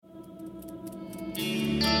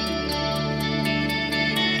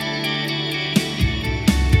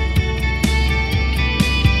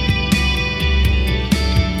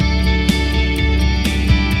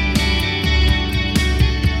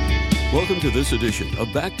to this edition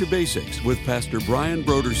of Back to Basics with Pastor Brian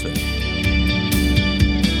Brodersen.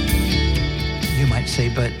 You might say,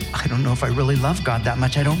 but I don't know if I really love God that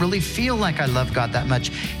much. I don't really feel like I love God that much.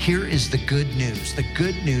 Here is the good news. The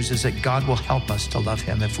good news is that God will help us to love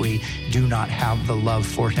him if we do not have the love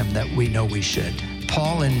for him that we know we should.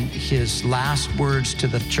 Paul, in his last words to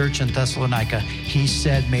the church in Thessalonica, he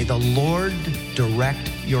said, may the Lord direct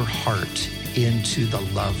your heart into the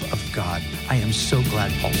love of God. I am so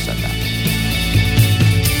glad Paul said that.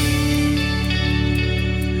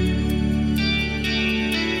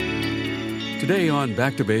 Today on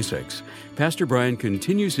Back to Basics, Pastor Brian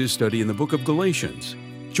continues his study in the book of Galatians.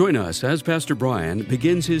 Join us as Pastor Brian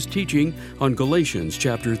begins his teaching on Galatians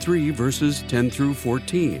chapter 3, verses 10 through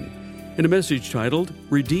 14, in a message titled,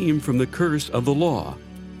 Redeemed from the Curse of the Law.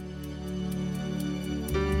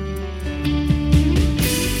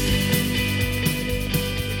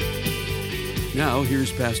 Now,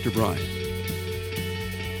 here's Pastor Brian.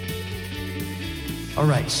 All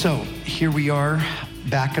right, so here we are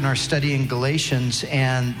back in our study in Galatians,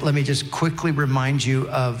 and let me just quickly remind you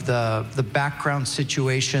of the background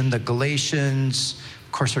situation. The Galatians,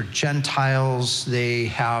 of course, are Gentiles. They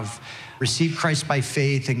have received Christ by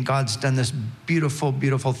faith, and God's done this beautiful,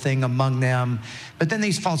 beautiful thing among them. But then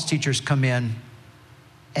these false teachers come in,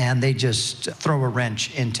 and they just throw a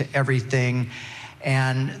wrench into everything.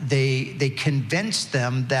 And they convince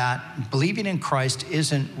them that believing in Christ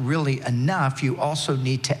isn't really enough. You also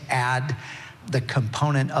need to add the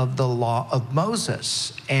component of the law of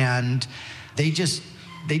Moses. And they just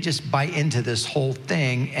buy into this whole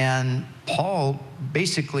thing. And Paul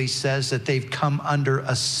basically says that they've come under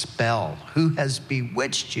a spell. Who has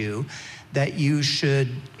bewitched you that you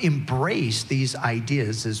should embrace these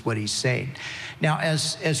ideas, is what he's saying. Now,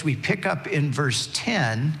 as we pick up in verse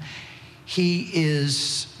 10, he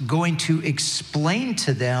is going to explain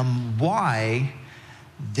to them why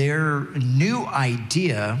their new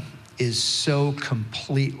idea is so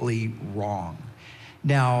completely wrong.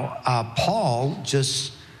 Now, Paul,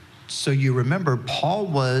 just so you remember,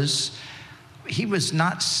 he was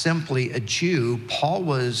not simply a Jew. Paul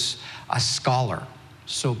was a scholar.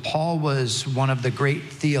 So Paul was one of the great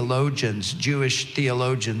theologians, Jewish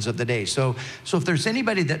theologians of the day. So if there's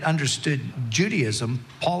anybody that understood Judaism,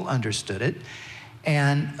 Paul understood it.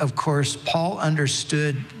 And of course, Paul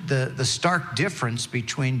understood the stark difference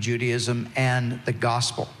between Judaism and the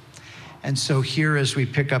gospel. And so here, as we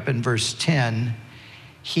pick up in verse 10,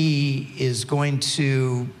 he is going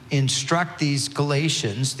to instruct these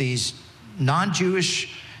Galatians, these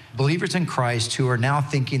non-Jewish believers in Christ who are now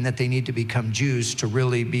thinking that they need to become Jews to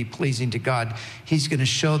really be pleasing to God. He's going to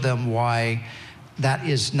show them why that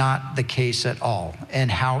is not the case at all,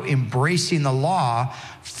 and how embracing the law,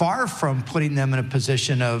 far from putting them in a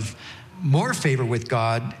position of more favor with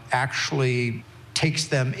God, actually takes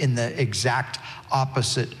them in the exact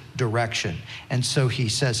opposite direction. And so he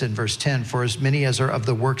says in verse 10, for as many as are of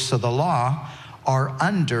the works of the law are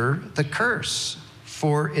under the curse.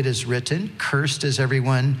 For it is written, cursed is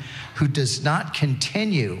everyone who does not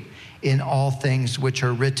continue in all things which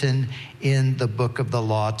are written in the book of the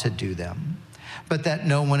law to do them. But that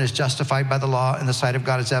no one is justified by the law in the sight of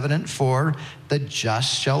God is evident, for the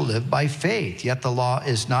just shall live by faith. Yet the law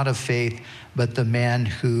is not of faith, but the man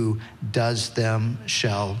who does them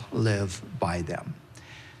shall live by them.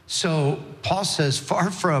 So Paul says, far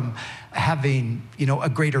from having, a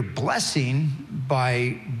greater blessing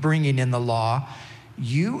by bringing in the law,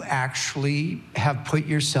 you actually have put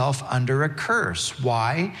yourself under a curse.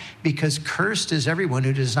 Why? Because cursed is everyone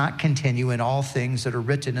who does not continue in all things that are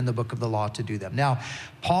written in the book of the law to do them. Now,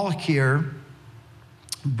 Paul here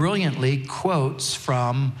brilliantly quotes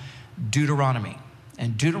from Deuteronomy.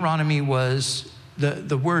 And Deuteronomy was,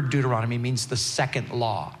 the word Deuteronomy means the second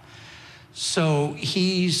law. So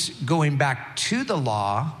he's going back to the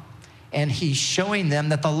law, and he's showing them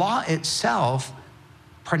that the law itself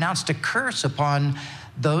pronounced a curse upon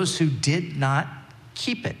those who did not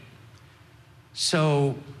keep it.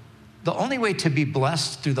 So the only way to be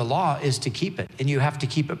blessed through the law is to keep it. And you have to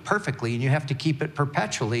keep it perfectly, and you have to keep it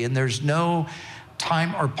perpetually. And there's no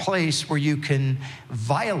time or place where you can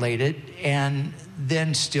violate it and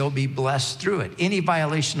then still be blessed through it. Any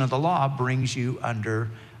violation of the law brings you under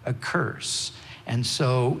a curse. And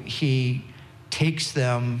so he takes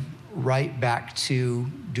them right back to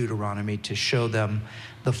Deuteronomy to show them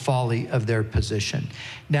the folly of their position.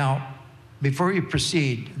 Now, before we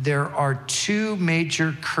proceed, there are two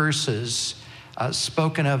major curses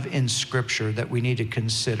spoken of in Scripture that we need to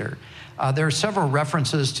consider. There are several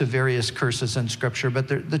references to various curses in Scripture, but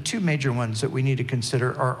the two major ones that we need to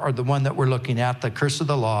consider are the one that we're looking at, the curse of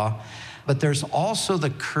the law, but there's also the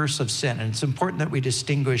curse of sin. And it's important that we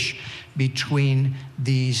distinguish between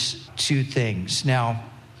these two things. Now,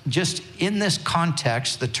 just in this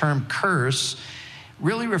context, the term curse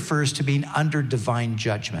really refers to being under divine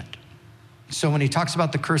judgment. So when he talks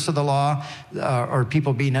about the curse of the law, or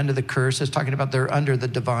people being under the curse, it's talking about they're under the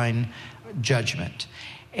divine judgment.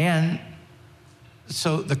 And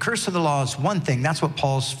so the curse of the law is one thing. That's what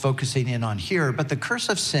Paul's focusing in on here. But the curse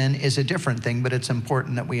of sin is a different thing, but it's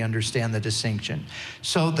important that we understand the distinction.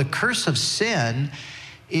 So the curse of sin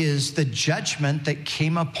is the judgment that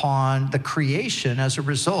came upon the creation as a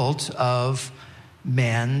result of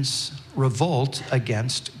man's revolt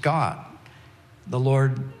against God. The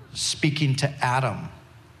Lord, speaking to Adam,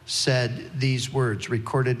 said these words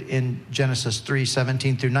recorded in Genesis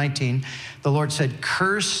 3:17 through 19. The Lord said,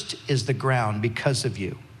 "Cursed is the ground because of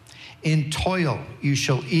you. In toil you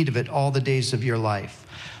shall eat of it all the days of your life.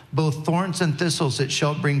 Both thorns and thistles it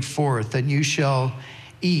shall bring forth, and you shall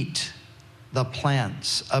eat the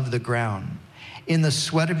plants of the ground. In the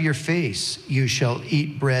sweat of your face you shall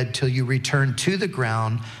eat bread till you return to the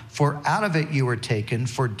ground, for out of it you were taken,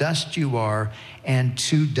 for dust you are, and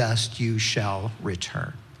to dust you shall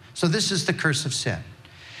return." So this is the curse of sin.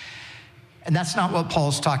 And that's not what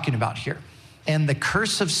Paul's talking about here. And the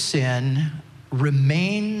curse of sin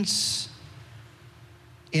remains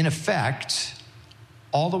in effect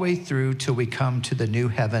all the way through till we come to the new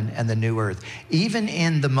heaven and the new earth. Even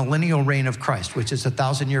in the millennial reign of Christ, which is a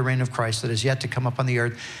 1,000-year reign of Christ that is yet to come upon the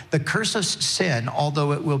earth, the curse of sin,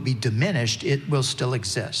 although it will be diminished, it will still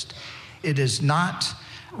exist. It is not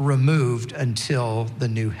removed until the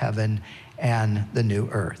new heaven and the new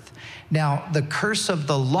earth. Now, the curse of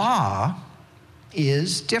the law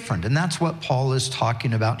is different, and that's what Paul is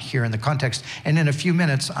talking about here in the context. And in a few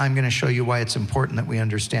minutes, I'm going to show you why it's important that we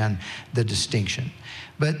understand the distinction.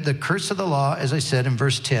 But the curse of the law, as I said in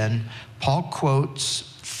verse 10, Paul quotes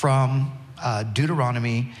from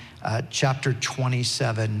Deuteronomy chapter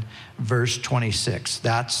 27, verse 26.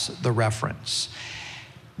 That's the reference.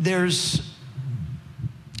 There's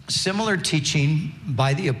similar teaching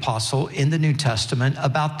by the apostle in the New Testament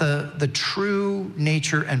about the true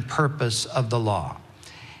nature and purpose of the law.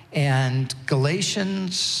 And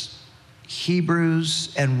Galatians,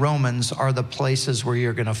 Hebrews, and Romans are the places where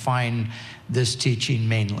you're going to find this teaching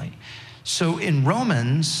mainly. So in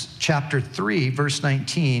Romans chapter 3, verse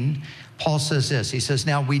 19, Paul says this. He says,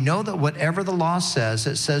 "Now we know that whatever the law says,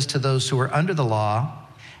 it says to those who are under the law,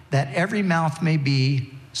 that every mouth may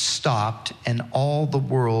be stopped and all the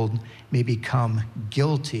world may become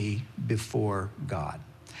guilty before God."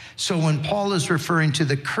 So when Paul is referring to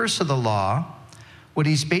the curse of the law, what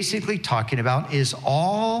he's basically talking about is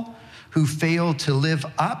all who fail to live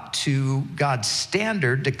up to God's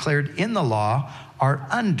standard declared in the law are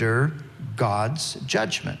under God's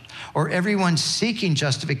judgment. Or everyone seeking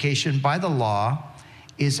justification by the law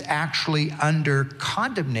is actually under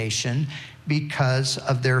condemnation because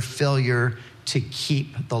of their failure to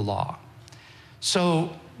keep the law.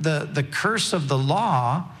 So the curse of the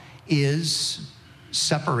law is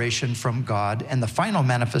separation from God, and the final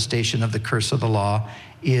manifestation of the curse of the law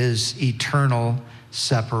is eternal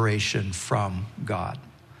separation from God.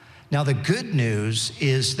 Now, the good news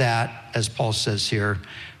is that, as Paul says here,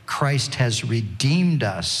 Christ has redeemed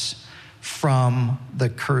us from the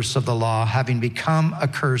curse of the law, having become a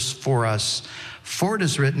curse for us. For it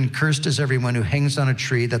is written, "Cursed is everyone who hangs on a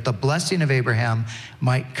tree, that the blessing of Abraham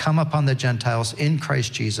might come upon the Gentiles in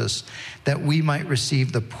Christ Jesus, that we might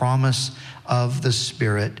receive the promise of the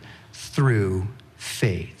Spirit through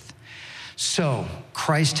faith." So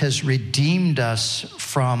Christ has redeemed us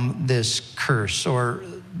from this curse, or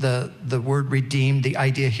the word redeemed, the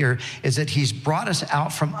idea here is that he's brought us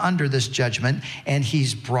out from under this judgment and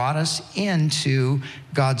he's brought us into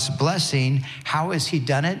God's blessing. How has he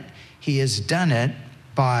done it? He has done it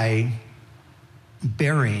by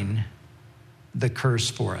bearing the curse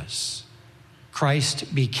for us.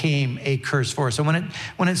 Christ became a curse for us. So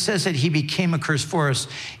when it says that he became a curse for us,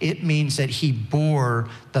 it means that he bore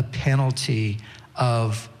the penalty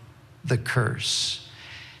of the curse.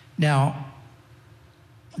 Now,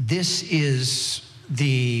 this is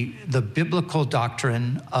the biblical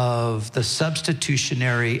doctrine of the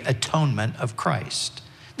substitutionary atonement of Christ.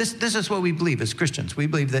 This is what we believe as Christians. We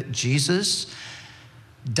believe that Jesus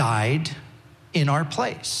died in our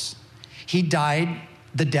place. He died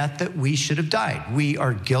the death that we should have died. We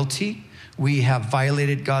are guilty. We have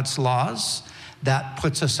violated God's laws. That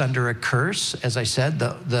puts us under a curse. As I said,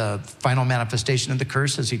 the final manifestation of the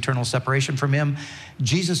curse is eternal separation from him.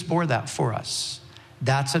 Jesus bore that for us.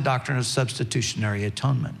 That's a doctrine of substitutionary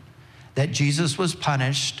atonement. That Jesus was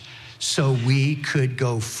punished so we could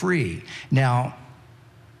go free. Now,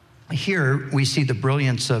 here we see the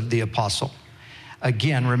brilliance of the apostle.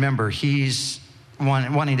 Again, remember, he's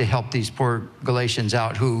wanting to help these poor Galatians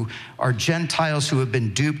out who are Gentiles who have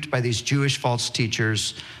been duped by these Jewish false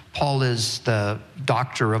teachers. Paul is the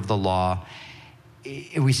doctor of the law.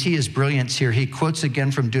 We see his brilliance here. He quotes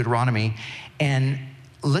again from Deuteronomy, and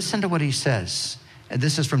listen to what he says.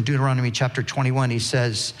 This is from Deuteronomy chapter 21. He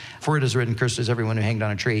says, "For it is written, cursed is everyone who hanged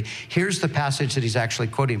on a tree." Here's the passage that he's actually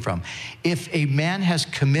quoting from. "If a man has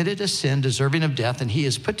committed a sin deserving of death, and he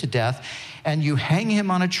is put to death, and you hang him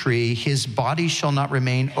on a tree, his body shall not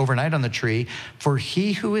remain overnight on the tree, for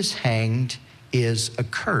he who is hanged is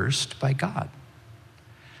accursed by God."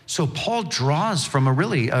 So Paul draws from a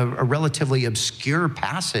relatively obscure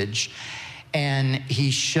passage, and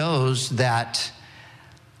he shows that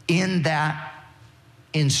in that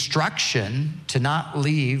instruction to not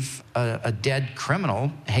leave a dead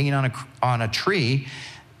criminal hanging on a tree,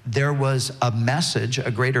 there was a message,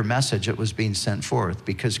 a greater message that was being sent forth,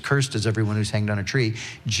 because cursed is everyone who's hanged on a tree.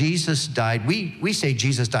 Jesus died. We say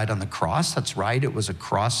Jesus died on the cross. That's right. It was a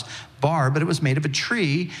cross bar, but it was made of a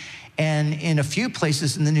tree. And in a few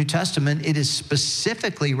places in the New Testament, it is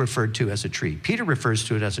specifically referred to as a tree. Peter refers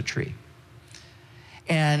to it as a tree.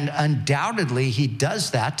 And undoubtedly, he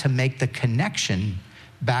does that to make the connection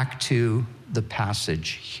back to the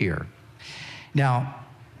passage here. Now,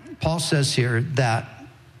 Paul says here that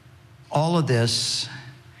all of this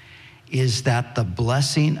is that the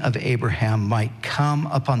blessing of Abraham might come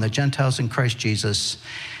upon the Gentiles in Christ Jesus,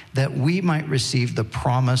 that we might receive the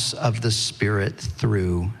promise of the Spirit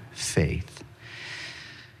through faith.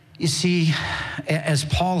 You see, as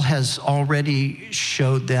Paul has already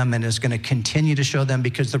showed them and is going to continue to show them,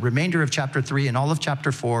 because the remainder of chapter 3 and all of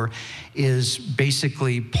chapter 4 is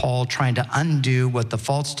basically Paul trying to undo what the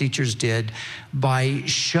false teachers did by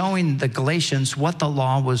showing the Galatians what the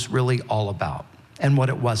law was really all about and what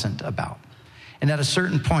it wasn't about. And at a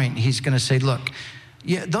certain point, he's going to say, look,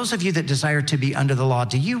 those of you that desire to be under the law,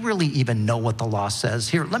 do you really even know what the law says?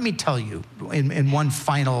 Here, let me tell you in one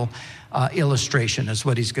final illustration is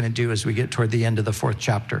what he's going to do as we get toward the end of the 4th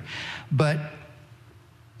chapter. But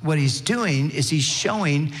what he's doing is he's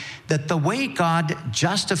showing that the way God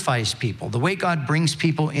justifies people, the way God brings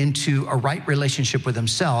people into a right relationship with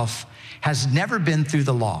himself, has never been through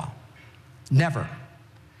the law. Never.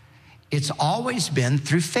 It's always been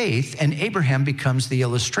through faith, and Abraham becomes the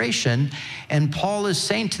illustration. And Paul is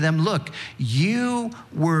saying to them, look, you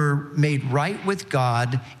were made right with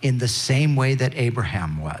God in the same way that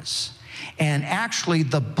Abraham was. And actually,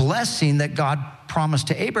 the blessing that God promised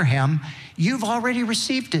to Abraham, you've already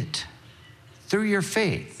received it through your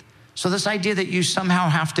faith. So this idea that you somehow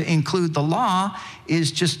have to include the law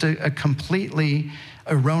is just a completely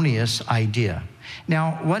erroneous idea.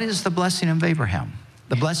 Now, what is the blessing of Abraham?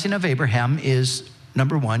 The blessing of Abraham is,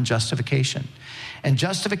 number one, justification. And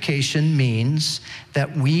justification means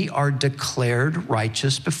that we are declared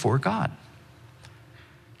righteous before God.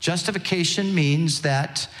 Justification means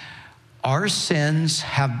that our sins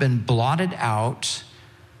have been blotted out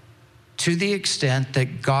to the extent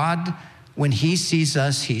that God, when he sees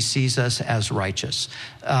us as righteous.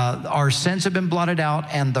 Our sins have been blotted out,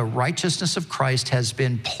 and the righteousness of Christ has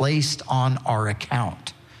been placed on our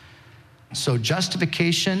account. So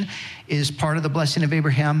justification is part of the blessing of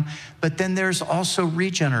Abraham, but then there's also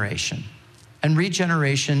regeneration. And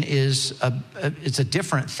regeneration is it's a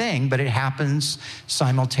different thing, but it happens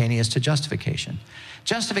simultaneous to justification.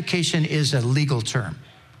 Justification is a legal term.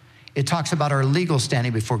 It talks about our legal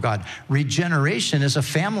standing before God. Regeneration is a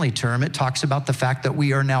family term. It talks about the fact that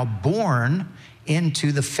we are now born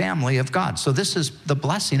into the family of God. So this is the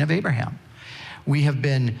blessing of Abraham. We have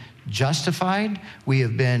been justified, we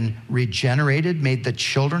have been regenerated, made the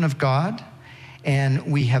children of God,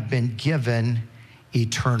 and we have been given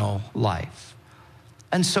eternal life.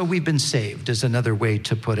 And so we've been saved, is another way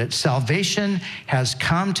to put it. Salvation has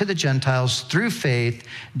come to the Gentiles through faith,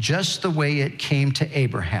 just the way it came to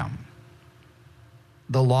Abraham.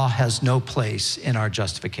 The law has no place in our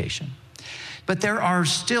justification. But there are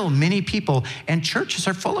still many people, and churches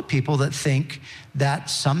are full of people that think that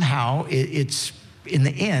somehow it's, in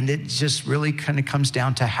the end, it just really kind of comes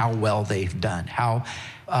down to how well they've done, how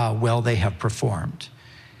well they have performed.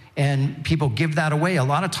 And people give that away a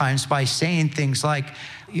lot of times by saying things like,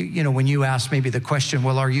 you know, when you ask maybe the question,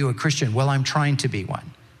 well, are you a Christian? Well, I'm trying to be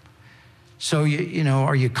one. So, you know,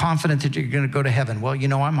 are you confident that you're going to go to heaven? Well, you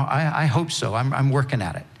know, I hope so. I'm working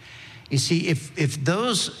at it. You see, if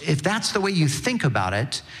that's the way you think about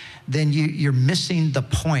it, then you're missing the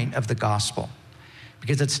point of the gospel,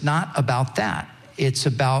 because it's not about that. It's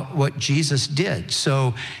about what Jesus did.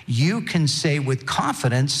 So you can say with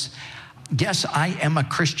confidence, yes, I am a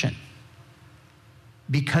Christian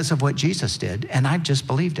because of what Jesus did, and I've just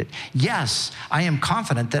believed it. Yes, I am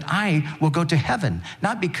confident that I will go to heaven,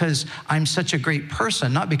 not because I'm such a great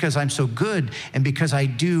person, not because I'm so good and because I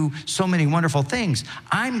do so many wonderful things.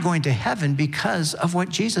 I'm going to heaven because of what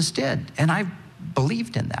Jesus did, and I've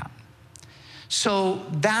believed in that. So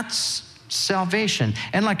that's salvation.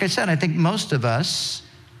 And like I said, I think most of us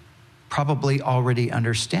probably already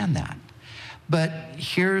understand that. But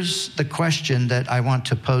here's the question that I want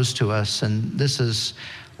to pose to us, and this is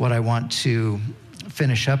what I want to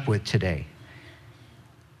finish up with today.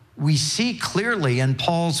 We see clearly, and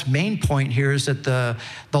Paul's main point here is that the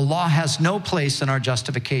law has no place in our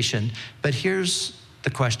justification. But here's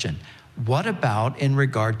the question. What about in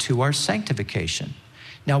regard to our sanctification?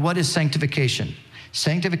 Now, what is sanctification?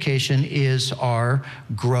 Sanctification is our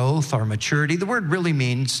growth, our maturity. The word really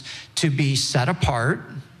means to be set apart.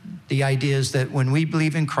 The idea is that when we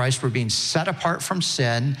believe in Christ, we're being set apart from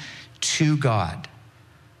sin to God.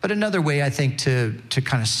 But another way, I think, to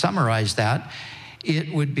kind of summarize that,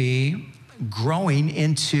 it would be growing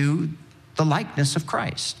into the likeness of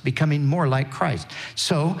Christ, becoming more like Christ.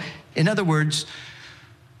 So, in other words,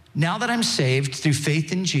 now that I'm saved through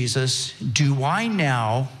faith in Jesus, do I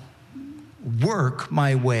now work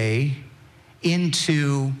my way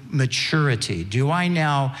into maturity? Do I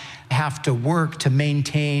now have to work to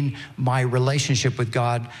maintain my relationship with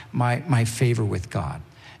God, my favor with God?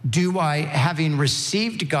 Do I, having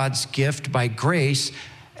received God's gift by grace,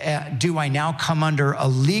 do I now come under a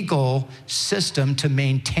legal system to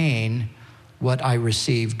maintain what I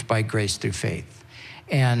received by grace through faith?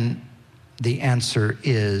 And the answer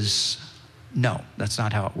is no, that's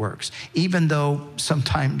not how it works. Even though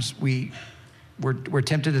sometimes we're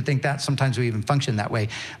tempted to think that, sometimes we even function that way.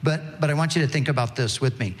 But I want you to think about this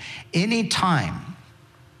with me. Anytime,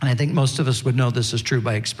 and I think most of us would know this is true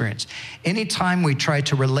by experience, anytime we try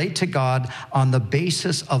to relate to God on the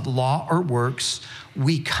basis of law or works,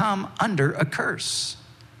 we come under a curse.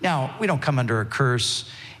 Now, we don't come under a curse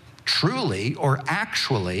truly or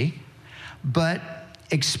actually, but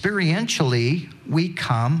experientially, we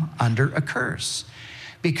come under a curse.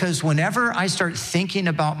 Because whenever I start thinking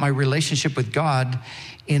about my relationship with God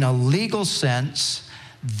in a legal sense,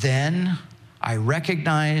 then I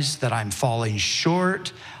recognize that I'm falling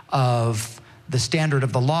short of the standard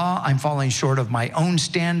of the law. I'm falling short of my own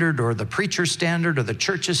standard or the preacher's standard or the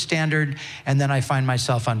church's standard. And then I find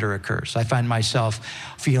myself under a curse. I find myself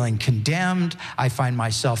feeling condemned. I find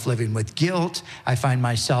myself living with guilt. I find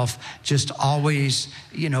myself just always,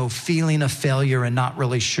 feeling a failure and not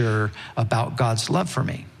really sure about God's love for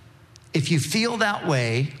me. If you feel that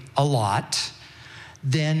way a lot,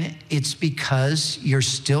 then it's because you're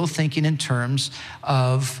still thinking in terms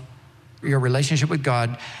of your relationship with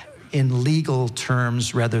God in legal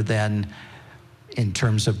terms rather than in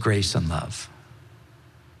terms of grace and love.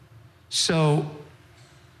 So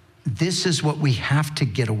this is what we have to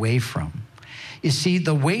get away from. You see,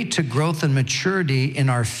 the way to growth and maturity in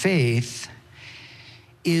our faith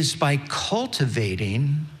is by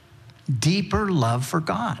cultivating deeper love for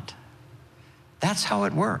God. That's how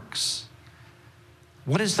it works.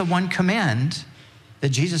 What is the one command that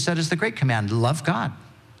Jesus said is the great command? Love God.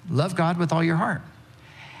 Love God with all your heart.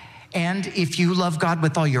 And if you love God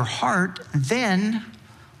with all your heart, then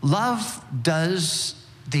love does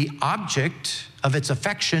the object of its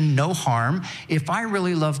affection no harm. If I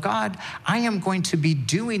really love God, I am going to be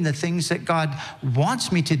doing the things that God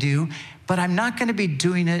wants me to do, but I'm not going to be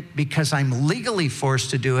doing it because I'm legally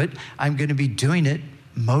forced to do it. I'm going to be doing it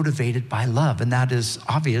motivated by love. And that is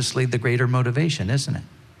obviously the greater motivation, isn't it?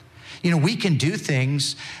 We can do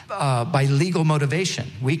things by legal motivation.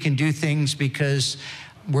 We can do things because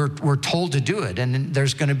we're told to do it, and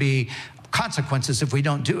there's going to be consequences if we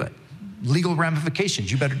don't do it. Legal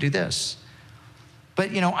ramifications. You better do this.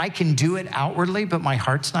 But, I can do it outwardly, but my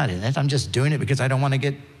heart's not in it. I'm just doing it because I don't want to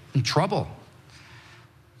get in trouble.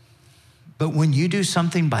 But when you do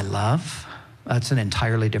something by love, that's an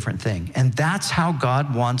entirely different thing. And that's how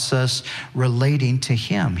God wants us relating to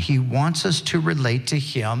him. He wants us to relate to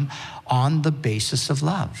him on the basis of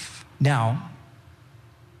love. Now,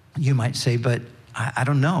 you might say, but I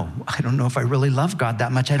don't know. I don't know if I really love God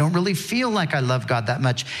that much. I don't really feel like I love God that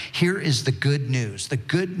much. Here is the good news. The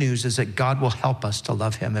good news is that God will help us to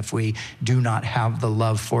love him if we do not have the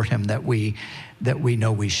love for him that we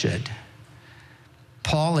know we should.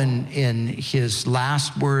 Paul, in his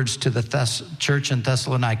last words to the church in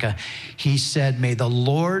Thessalonica, he said, "May the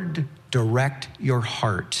Lord direct your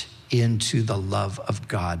heart into the love of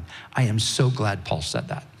God." I am so glad Paul said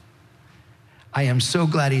that. I am so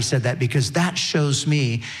glad he said that, because that shows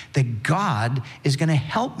me that God is going to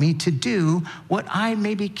help me to do what I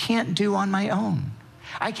maybe can't do on my own.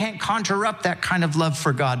 I can't conjure up that kind of love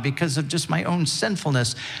for God because of just my own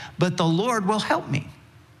sinfulness, but the Lord will help me.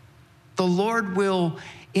 The Lord will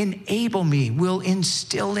enable me, will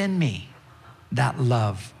instill in me that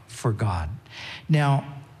love for God. Now,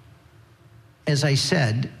 as I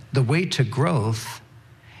said, the way to growth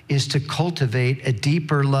is to cultivate a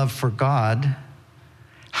deeper love for God.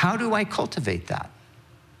 How do I cultivate that?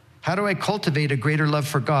 How do I cultivate a greater love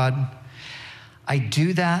for God? I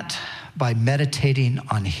do that by meditating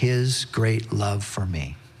on his great love for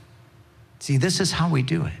me. See, this is how we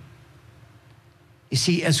do it. You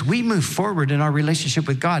see, as we move forward in our relationship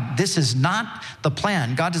with God, this is not the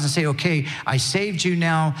plan. God doesn't say, okay, I saved you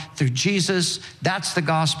now through Jesus. That's the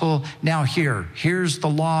gospel. Now here's the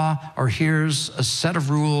law, or here's a set of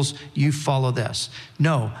rules. You follow this.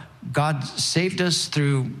 No, God saved us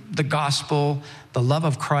through the gospel, the love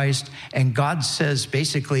of Christ. And God says,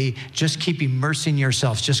 basically, just keep immersing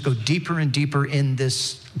yourselves. Just go deeper and deeper in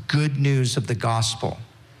this good news of the gospel.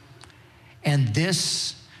 And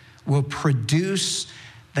this will produce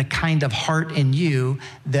the kind of heart in you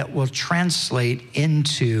that will translate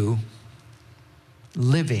into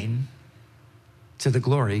living to the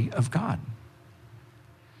glory of God.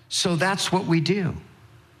 So that's what we do.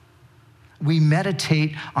 We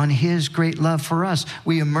meditate on his great love for us.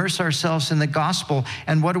 We immerse ourselves in the gospel.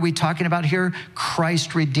 And what are we talking about here?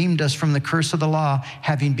 Christ redeemed us from the curse of the law,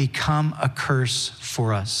 having become a curse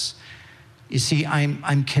for us. You see,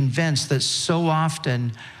 I'm convinced that so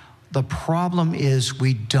often the problem is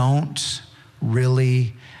we don't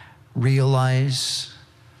really realize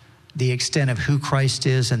the extent of who Christ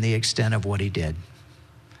is and the extent of what he did.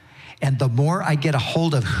 And the more I get a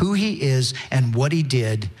hold of who he is and what he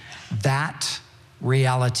did, that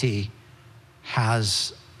reality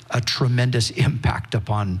has a tremendous impact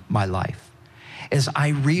upon my life. As I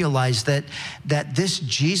realize that this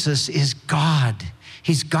Jesus is God.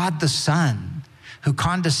 He's God the Son, who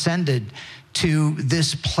condescended to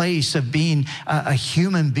this place of being a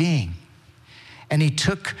human being. And he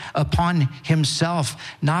took upon himself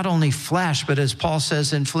not only flesh, but as Paul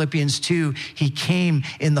says in Philippians 2, he came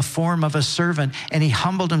in the form of a servant, and he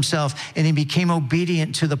humbled himself, and he became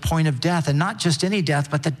obedient to the point of death, and not just any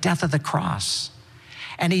death, but the death of the cross.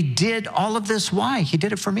 And he did all of this. Why? He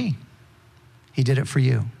did it for me. He did it for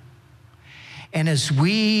you. And as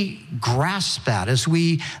we grasp that, as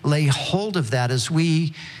we lay hold of that, as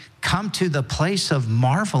we come to the place of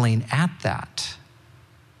marveling at that,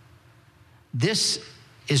 this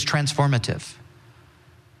is transformative.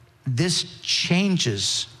 This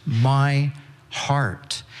changes my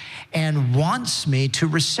heart and wants me to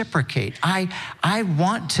reciprocate. I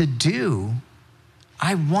want to do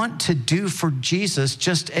for Jesus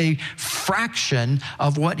just a fraction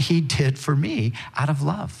of what he did for me out of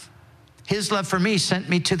love. His love for me sent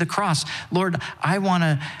me to the cross. Lord, I want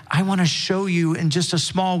to show you in just a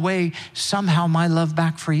small way somehow my love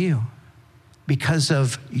back for you because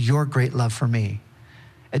of your great love for me.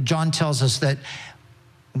 John tells us that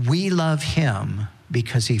we love him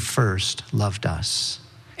because he first loved us.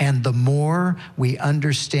 And the more we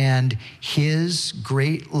understand his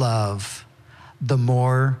great love, the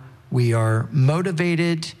more we are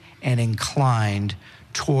motivated and inclined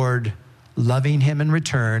toward loving him in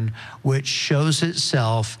return, which shows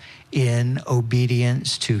itself in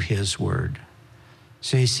obedience to his word.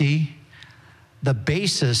 So you see, the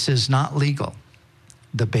basis is not legal.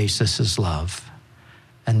 The basis is love.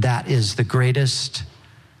 And that is the greatest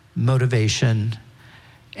motivation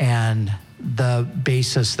and the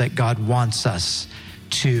basis that God wants us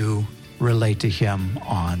to relate to him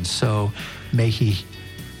on. So may he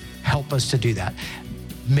help us to do that.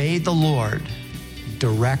 May the Lord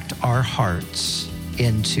direct our hearts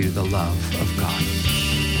into the love of God.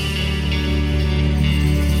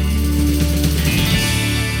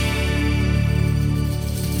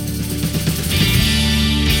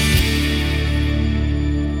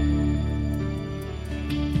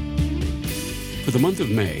 For the month of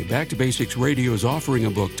May, Back to Basics Radio is offering a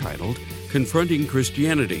book titled Confronting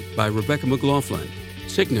Christianity by Rebecca McLaughlin.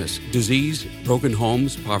 Sickness, disease, broken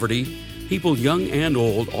homes, poverty. People young and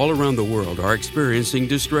old all around the world are experiencing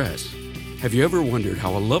distress. Have you ever wondered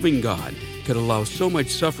how a loving God could allow so much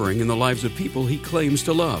suffering in the lives of people he claims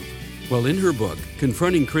to love? Well, in her book,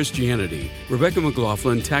 Confronting Christianity, Rebecca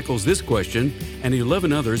McLaughlin tackles this question and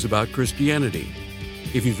 11 others about Christianity.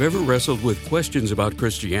 If you've ever wrestled with questions about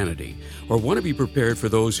Christianity or want to be prepared for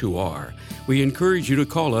those who are, we encourage you to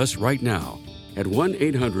call us right now. at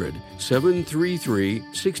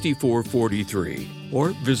 1-800-733-6443 or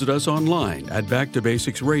visit us online at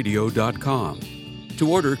backtobasicsradio.com to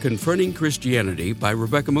order Confronting Christianity by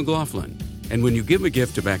Rebecca McLaughlin. And when you give a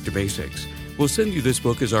gift to Back to Basics, we'll send you this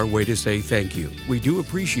book as our way to say thank you. We do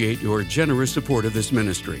appreciate your generous support of this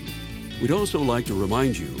ministry. We'd also like to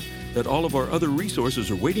remind you that all of our other resources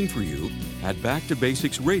are waiting for you at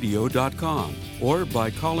backtobasicsradio.com or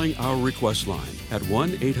by calling our request line at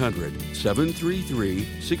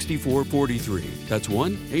 1-800-733-6443. That's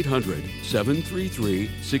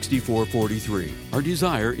 1-800-733-6443. Our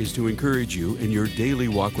desire is to encourage you in your daily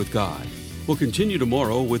walk with God. We'll continue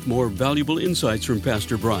tomorrow with more valuable insights from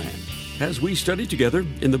Pastor Brian as we study together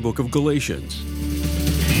in the book of Galatians.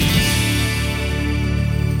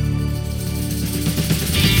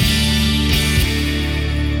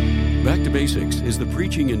 Back to Basics is the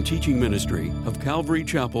preaching and teaching ministry of Calvary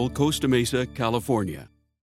Chapel, Costa Mesa, California.